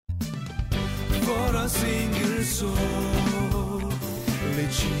for a single soul,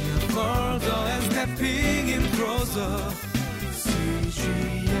 reaching further and stepping in closer.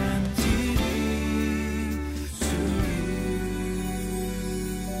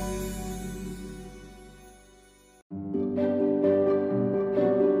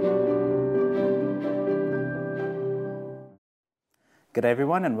 Good day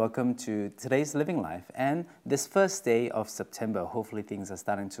everyone, and welcome to today's Living Life and this first day of September. Hopefully things are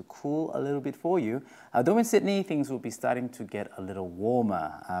starting to cool a little bit for you. Though in Sydney, things will be starting to get a little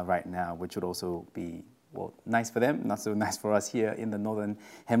warmer right now, which would also be, well, nice for them, not so nice for us here in the Northern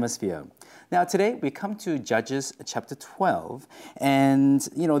Hemisphere. Now today we come to Judges chapter 12, and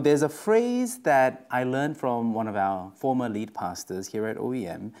there's a phrase that I learned from one of our former lead pastors here at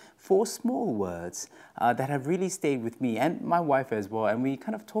OEM, 4 small words that have really stayed with me and my wife as well, and we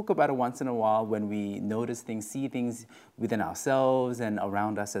kind of talk about it once in a while when we notice things, see things within ourselves and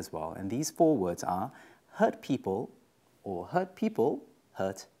around us as well. And these 4 words are hurt people, or hurt people,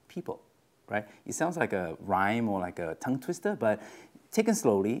 hurt people. Right? It sounds like a rhyme or like a tongue twister, but taken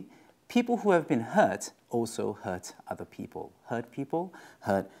slowly, people who have been hurt also hurt other people. Hurt people,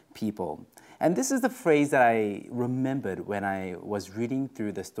 hurt people. And this is the phrase that I remembered when I was reading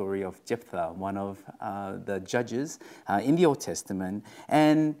through the story of Jephthah, one of the judges in the Old Testament.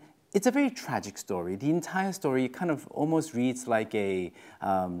 And it's a very tragic story. The entire story kind of almost reads like a,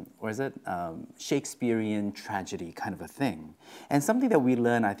 Shakespearean tragedy kind of a thing. And something that we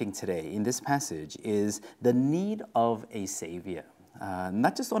learn, I think, today in this passage is the need of a savior.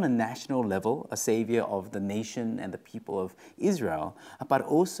 Not just on a national level, a savior of the nation and the people of Israel, but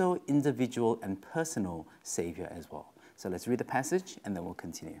also individual and personal savior as well. So let's read the passage and then we'll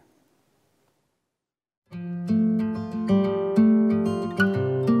continue.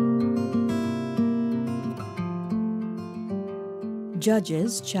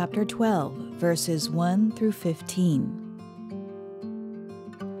 Judges chapter 12, verses 1 through 15.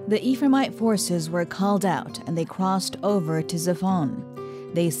 The Ephraimite forces were called out, and they crossed over to Zephon.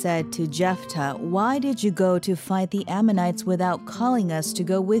 They said to Jephthah, "Why did you go to fight the Ammonites without calling us to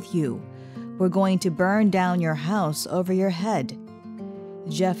go with you? We're going to burn down your house over your head."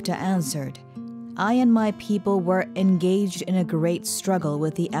 Jephthah answered, "I and my people were engaged in a great struggle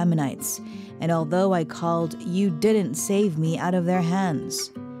with the Ammonites, and although I called, you didn't save me out of their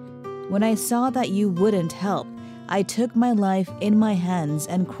hands. When I saw that you wouldn't help, I took my life in my hands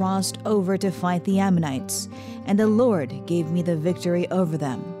and crossed over to fight the Ammonites, and the Lord gave me the victory over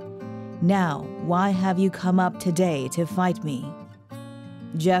them. Now, why have you come up today to fight me?"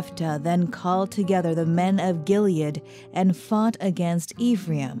 Jephthah then called together the men of Gilead and fought against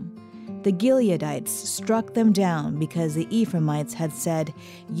Ephraim. The Gileadites struck them down because the Ephraimites had said,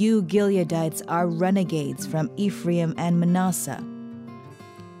 "You Gileadites are renegades from Ephraim and Manasseh."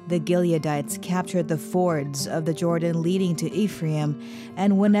 The Gileadites captured the fords of the Jordan leading to Ephraim,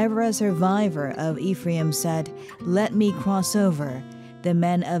 and whenever a survivor of Ephraim said, "Let me cross over," the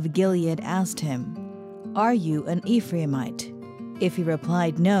men of Gilead asked him, "Are you an Ephraimite?" If he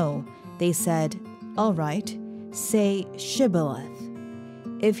replied no, they said, "All right, say Shibboleth."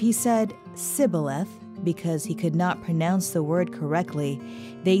 If he said Sibboleth, because he could not pronounce the word correctly,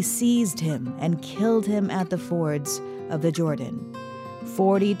 they seized him and killed him at the fords of the Jordan.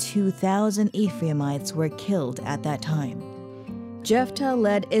 42,000 Ephraimites were killed at that time. Jephthah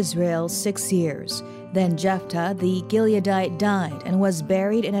led Israel 6 years. Then Jephthah the Gileadite died and was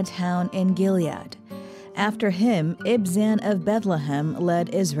buried in a town in Gilead. After him, Ibzan of Bethlehem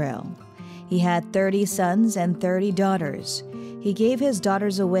led Israel. He had 30 sons and 30 daughters. He gave his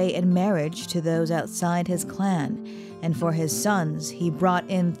daughters away in marriage to those outside his clan, and for his sons he brought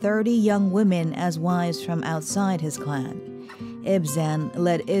in 30 young women as wives from outside his clan. Ibzan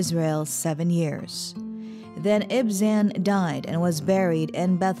led Israel 7 years. Then Ibzan died and was buried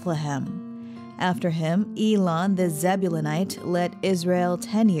in Bethlehem. After him, Elon the Zebulunite led Israel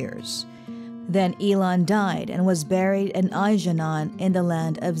 10 years. Then Elon died and was buried in Aijalon in the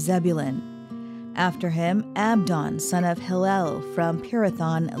land of Zebulun. After him, Abdon, son of Hillel from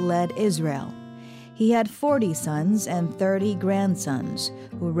Pirathon, led Israel. He had 40 sons and 30 grandsons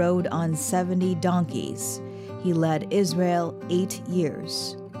who rode on 70 donkeys. He led Israel 8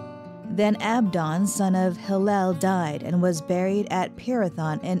 years. Then Abdon, son of Hillel, died and was buried at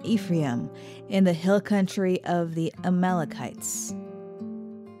Pirathon in Ephraim, in the hill country of the Amalekites.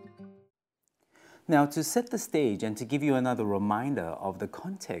 Now, to set the stage and to give you another reminder of the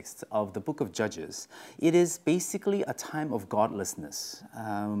context of the book of Judges, it is basically a time of godlessness.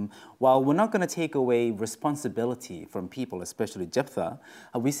 While we're not going to take away responsibility from people, especially Jephthah,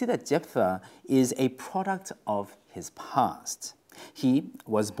 we see that Jephthah is a product of his past. He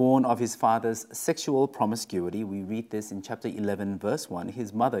was born of his father's sexual promiscuity. We read this in chapter 11, verse 1.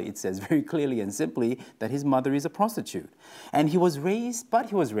 His mother, it says very clearly and simply that his mother is a prostitute. And he was raised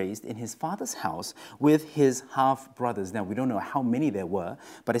in his father's house with his half-brothers. Now, we don't know how many there were,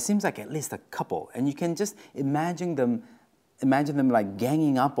 but it seems like at least a couple. And you can just imagine them like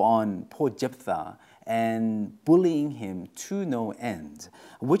ganging up on poor Jephthah and bullying him to no end,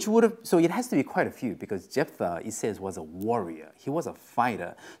 so it has to be quite a few, because Jephthah, it says, was a warrior. He was a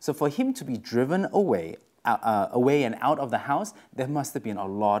fighter. So for him to be driven away and out of the house, there must have been a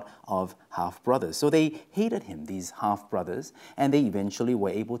lot of half-brothers. So they hated him, these half-brothers, and they eventually were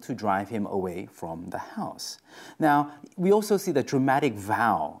able to drive him away from the house. Now, we also see the dramatic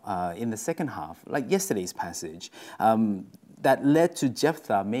vow in the second half, like yesterday's passage, that led to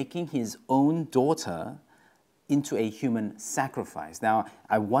Jephthah making his own daughter into a human sacrifice. Now,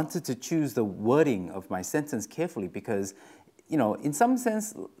 I wanted to choose the wording of my sentence carefully because, in some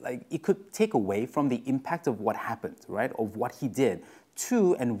sense, like it could take away from the impact of what happened, right? Of what he did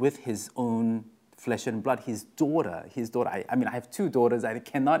to and with his own flesh and blood, his daughter. I have two daughters, I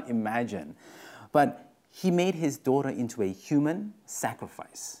cannot imagine. But he made his daughter into a human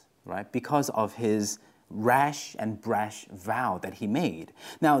sacrifice, right? Because of his rash and brash vow that he made.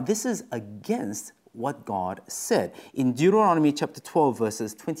 Now, this is against what God said. In Deuteronomy chapter 12,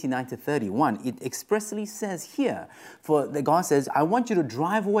 verses 29 to 31, it expressly says here, God says, I want you to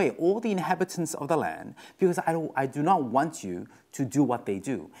drive away all the inhabitants of the land because I do not want you to do what they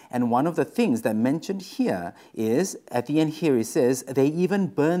do. And one of the things that mentioned here is, at the end here it says, they even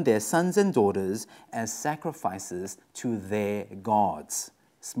burn their sons and daughters as sacrifices to their gods,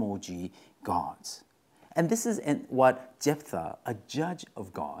 small g, gods. And this is what Jephthah, a judge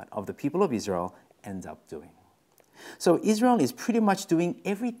of God, of the people of Israel, ends up doing. So Israel is pretty much doing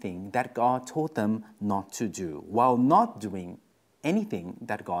everything that God told them not to do, while not doing anything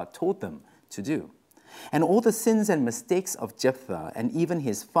that God told them to do. And all the sins and mistakes of Jephthah, and even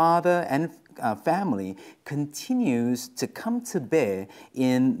his father and family, continues to come to bear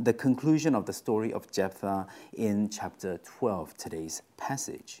in the conclusion of the story of Jephthah in chapter 12, today's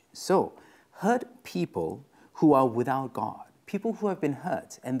passage. So, hurt people who are without God, people who have been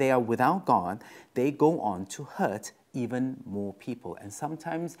hurt and they are without God, they go on to hurt even more people, and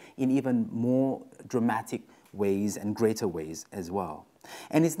sometimes in even more dramatic ways and greater ways as well.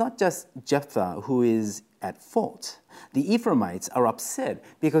 And it's not just Jephthah who is at fault. The Ephraimites are upset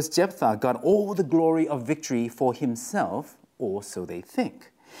because Jephthah got all the glory of victory for himself, or so they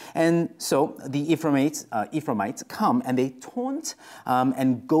think. And so the Ephraimites come and they taunt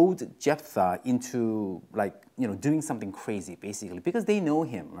and goad Jephthah into doing something crazy, basically, because they know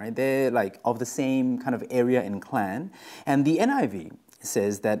him, right? They're like of the same kind of area and clan. And the NIV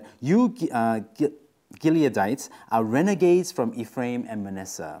says that you Gileadites are renegades from Ephraim and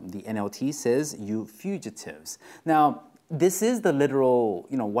Manasseh. The NLT says you fugitives. Now, this is the literal,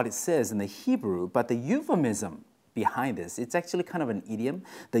 what it says in the Hebrew, but the euphemism behind this, it's actually kind of an idiom.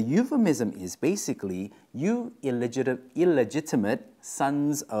 The euphemism is basically you illegitimate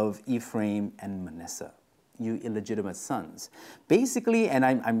sons of Ephraim and Manasseh. You illegitimate sons. Basically, and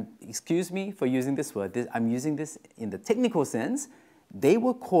I'm excuse me for using this word, I'm using this in the technical sense, they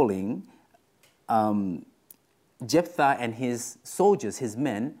were calling Jephthah and his soldiers, his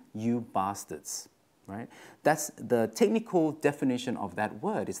men, you bastards. Right? That's the technical definition of that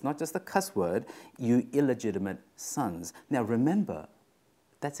word. It's not just a cuss word, you illegitimate sons. Now remember,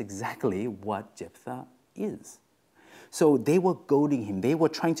 that's exactly what Jephthah is. So they were goading him. They were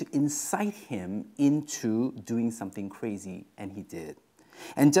trying to incite him into doing something crazy, and he did.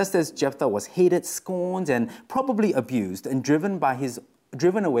 And just as Jephthah was hated, scorned, and probably abused and driven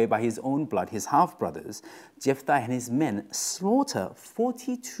away by his own blood, his half-brothers, Jephthah and his men slaughter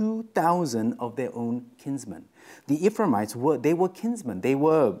 42,000 of their own kinsmen. The Ephraimites were kinsmen. They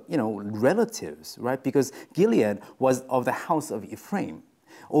were, relatives, right? Because Gilead was of the house of Ephraim.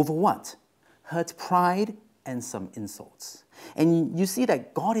 Over what? Hurt pride and some insults. And you see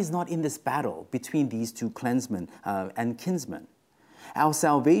that God is not in this battle between these two clansmen and kinsmen. Our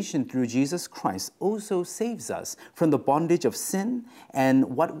salvation through Jesus Christ also saves us from the bondage of sin and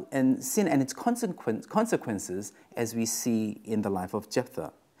sin and its consequences, as we see in the life of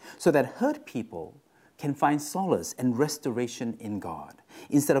Jephthah, so that hurt people can find solace and restoration in God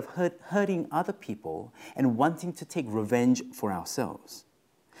instead of hurting other people and wanting to take revenge for ourselves.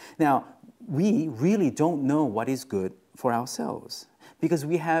 Now, we really don't know what is good for ourselves because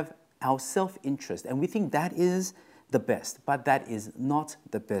we have our self-interest and we think that is the best, but that is not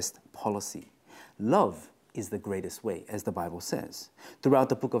the best policy. Love is the greatest way, as the Bible says. Throughout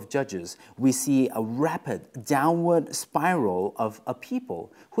the book of Judges, we see a rapid downward spiral of a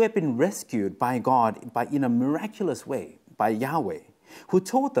people who have been rescued by God in a miraculous way, by Yahweh, who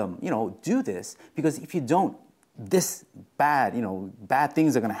told them, do this, because if you don't, this bad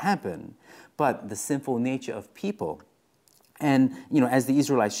things are going to happen. But the sinful nature of people, and, as the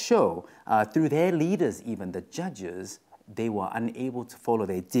Israelites show, through their leaders, even the judges, they were unable to follow.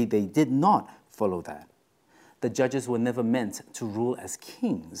 They did not follow that. The judges were never meant to rule as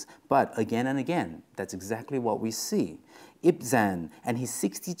kings, but again and again, that's exactly what we see. Ibzan and his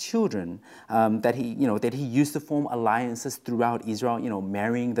 60 children that he used to form alliances throughout Israel,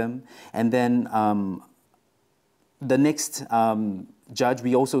 marrying them, and then the next judge,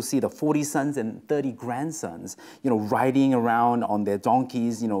 we also see the 40 sons and 30 grandsons, riding around on their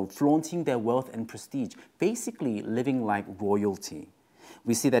donkeys, flaunting their wealth and prestige, basically living like royalty.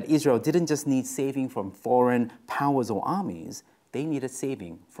 We see that Israel didn't just need saving from foreign powers or armies, they needed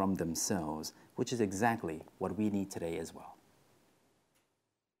saving from themselves, which is exactly what we need today as well.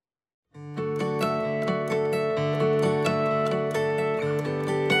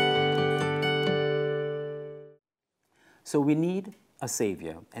 So we need a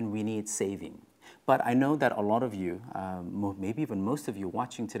savior and we need saving. But I know that a lot of you, maybe even most of you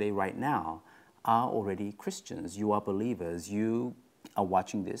watching today right now, are already Christians. You are believers. You are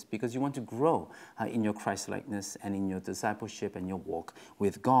watching this because you want to grow in your Christ-likeness and in your discipleship and your walk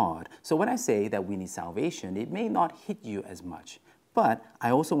with God. So when I say that we need salvation, it may not hit you as much. But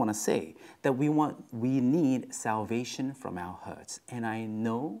I also want to say that we need salvation from our hurts. And I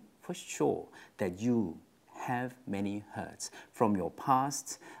know for sure that you have many hurts from your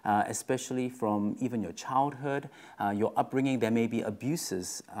past, especially from even your childhood, your upbringing. There may be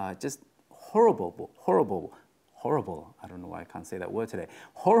abuses, just horrible, I don't know why I can't say that word today,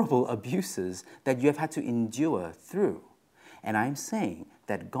 horrible abuses that you have had to endure through. And I'm saying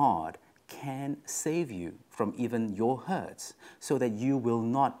that God can save you from even your hurts so that you will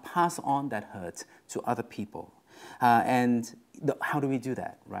not pass on that hurt to other people. How do we do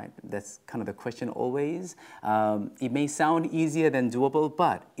that, right? That's kind of the question always. It may sound easier than doable,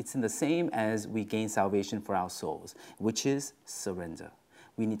 but it's in the same as we gain salvation for our souls, which is surrender.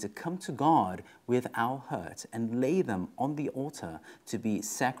 We need to come to God with our hurts and lay them on the altar to be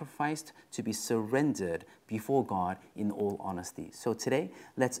sacrificed, to be surrendered before God in all honesty. So today,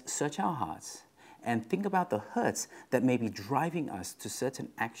 let's search our hearts and think about the hurts that may be driving us to certain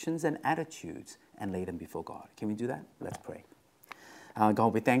actions and attitudes and lay them before God. Can we do that? Let's pray.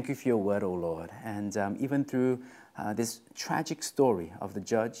 God, we thank you for your word, O Lord. And even through this tragic story of the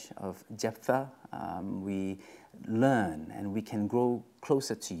judge of Jephthah, we learn and we can grow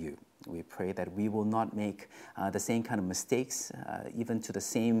closer to you. We pray that we will not make the same kind of mistakes, even to the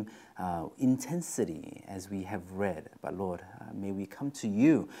same intensity as we have read. But Lord, may we come to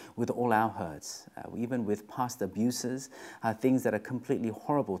you with all our hurts, even with past abuses, things that are completely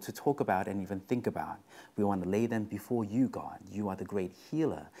horrible to talk about and even think about. We want to lay them before you, God. You are the great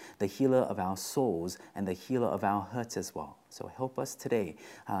healer, the healer of our souls and the healer of our hurts as well. So help us today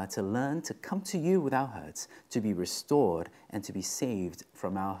to learn to come to you with our hurts, to be restored and to be saved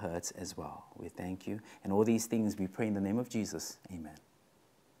from our hurts as well. We thank you. And all these things we pray in the name of Jesus. Amen.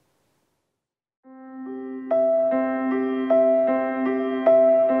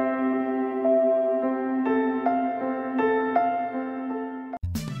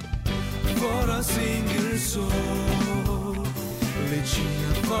 For a single soul, reaching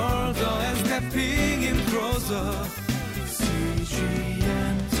further and stepping in closer.